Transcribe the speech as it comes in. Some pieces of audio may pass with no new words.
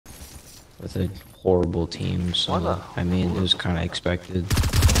with a horrible team, so I mean, it was kind of expected.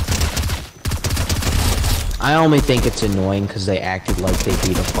 I only think it's annoying because they acted like they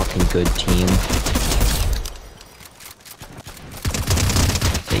beat a fucking good team.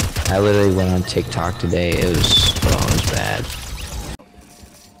 I literally went on TikTok today. It was bad.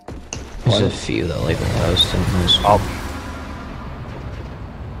 There's a few that like roasting this.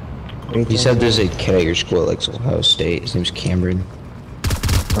 You said there's a kid at your school that likes Ohio State. His name's Cameron.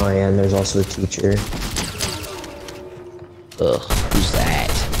 Oh yeah, and there's also a teacher. Ugh, who's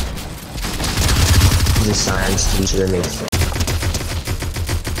that? He's a science teacher that makes sense.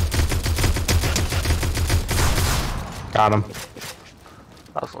 Got him.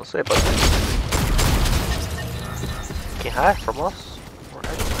 I was gonna say, but can't hide from us.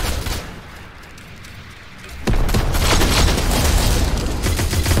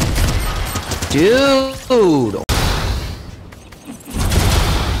 Dude!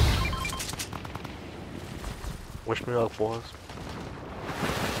 Wish me luck, boys.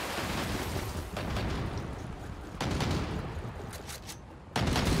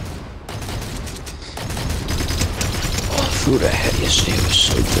 Food I had yesterday was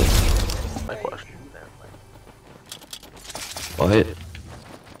so good. My question. What?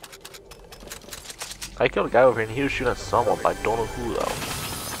 I killed a guy over here and he was shooting at someone, but I don't know who though.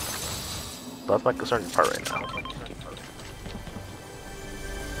 That's my concerning part right now.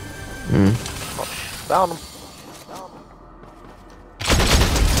 Oh, found him.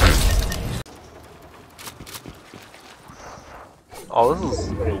 Oh, this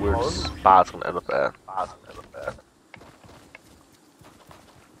is a weird spot it's gonna end up at.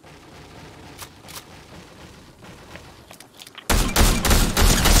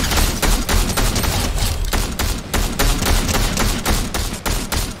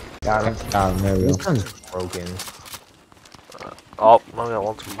 Got him. There we go. This gun's broken. Oh, I got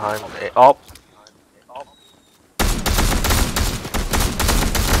one from behind. Oh.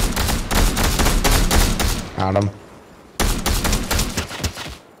 Got him.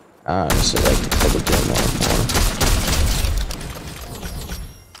 I honestly like to kill the game more.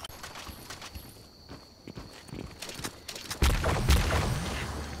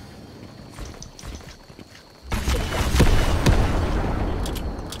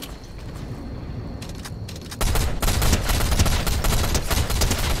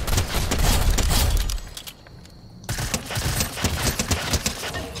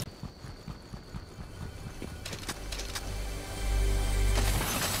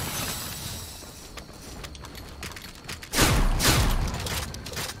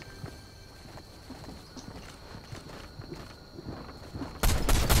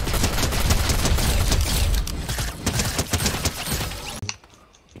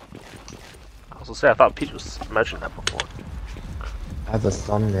 I thought Peach was mentioned that before. I have a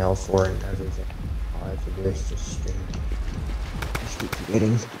thumbnail for it and everything. All I have to do is just stream. Just keep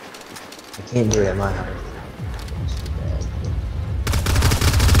forgetting. I can't do it at my house. It's too bad.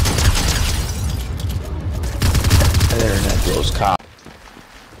 Internet goes cop.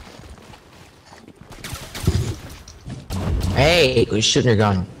 Hey, we shouldn't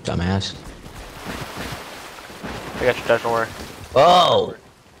have gone, dumbass. I got your touch, don't worry. Whoa!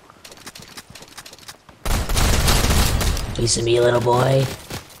 Listen to me, little boy.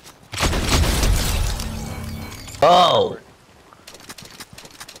 Oh!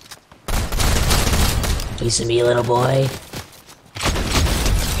 Listen to me, little boy.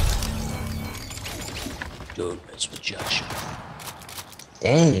 Don't mess with Josh.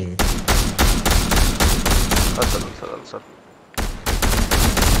 Dang. That's it.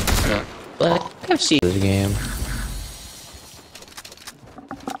 But I've seen this game.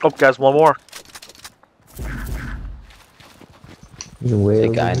 Oh, guys, one more. The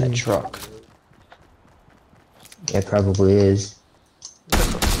guy in the truck. Yeah, it probably is.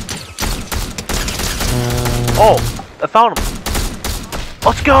 Oh, I found him.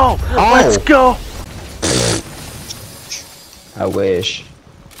 Let's go. Oh. Let's go. I wish.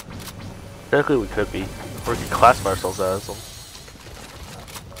 Technically, we could be. We could classify ourselves as them.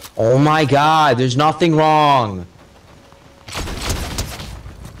 Oh my god, there's nothing wrong.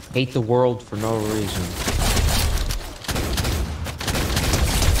 Hate the world for no reason.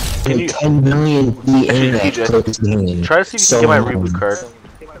 Can you 10 million internet for this game. try to see if you can get my reboot card?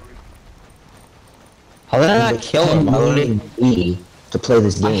 How did I not kill him? To play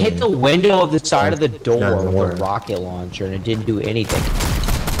this game. I hit the window of the side of the door Not with work. a rocket launcher and it didn't do anything.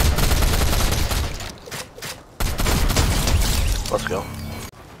 Let's go.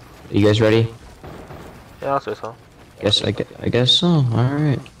 Are you guys ready? Yeah, I'll say so. I guess so.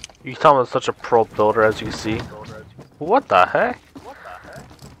 Alright. You can tell I'm such a pro builder, as you can see. What the heck?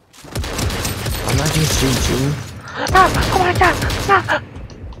 fucking shoot you. Ah! Oh my god! Ah!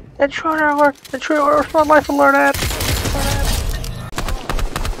 Intruder alert! Intruder alert! My life alert!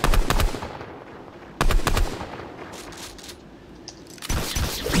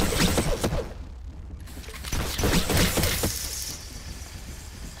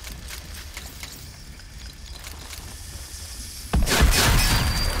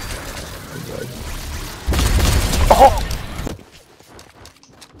 Oh!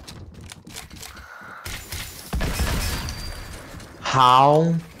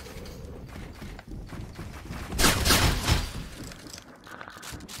 How?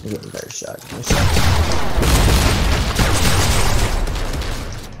 You're getting a better shot. Here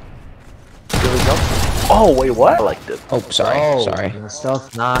we go. Oh wait, what? I liked it. Oh, sorry, Oh, sorry. and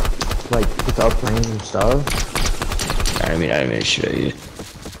stuff, not like pick up random stuff. I didn't mean to shoot you.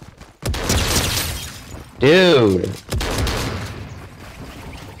 Dude!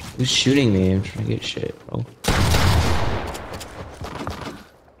 Who's shooting me? I'm trying to get shit, bro.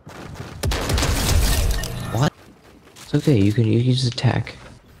 What? It's okay, you can use attack.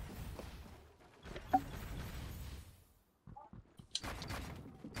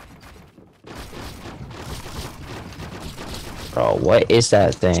 Bro, what is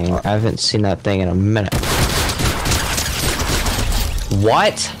that thing? I haven't seen that thing in a minute.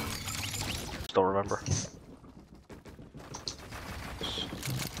 What? Still remember.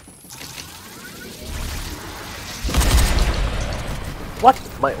 What?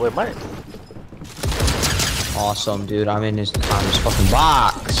 Wait, mine. Awesome, dude. I'm in this fucking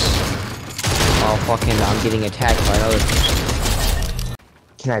box. Oh, fucking, I'm getting attacked by another person.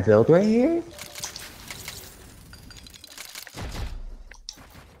 Can I build right here?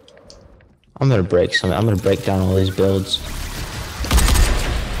 I'm gonna break something. I'm gonna break down all these builds.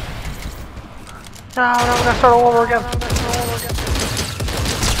 No, we're gonna start all over again.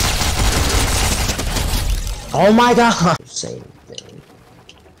 Oh my god! Same thing.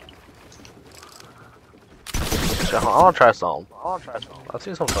 I wanna try something. I've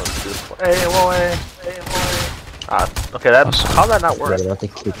seen something this. Hey, whoa, hey. Ah, okay, that how'd that not work? Forget about the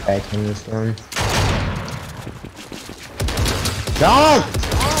kickback in this one. No!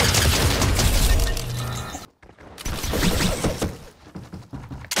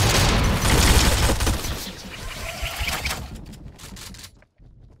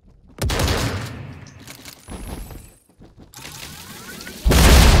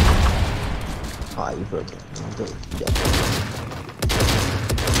 Ah, you broke it.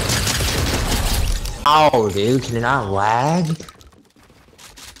 Ow, dude, can it not lag?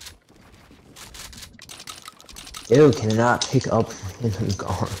 Dude, can it not pick up random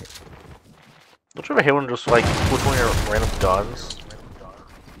guard? Don't you ever hate when just like which one of your random guns?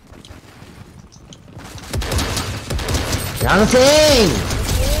 You're on the thing!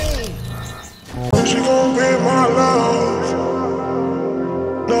 She gon' be my love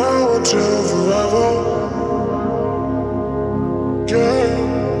now until forever.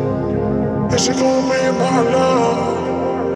 Yeah, and she gon' be my love.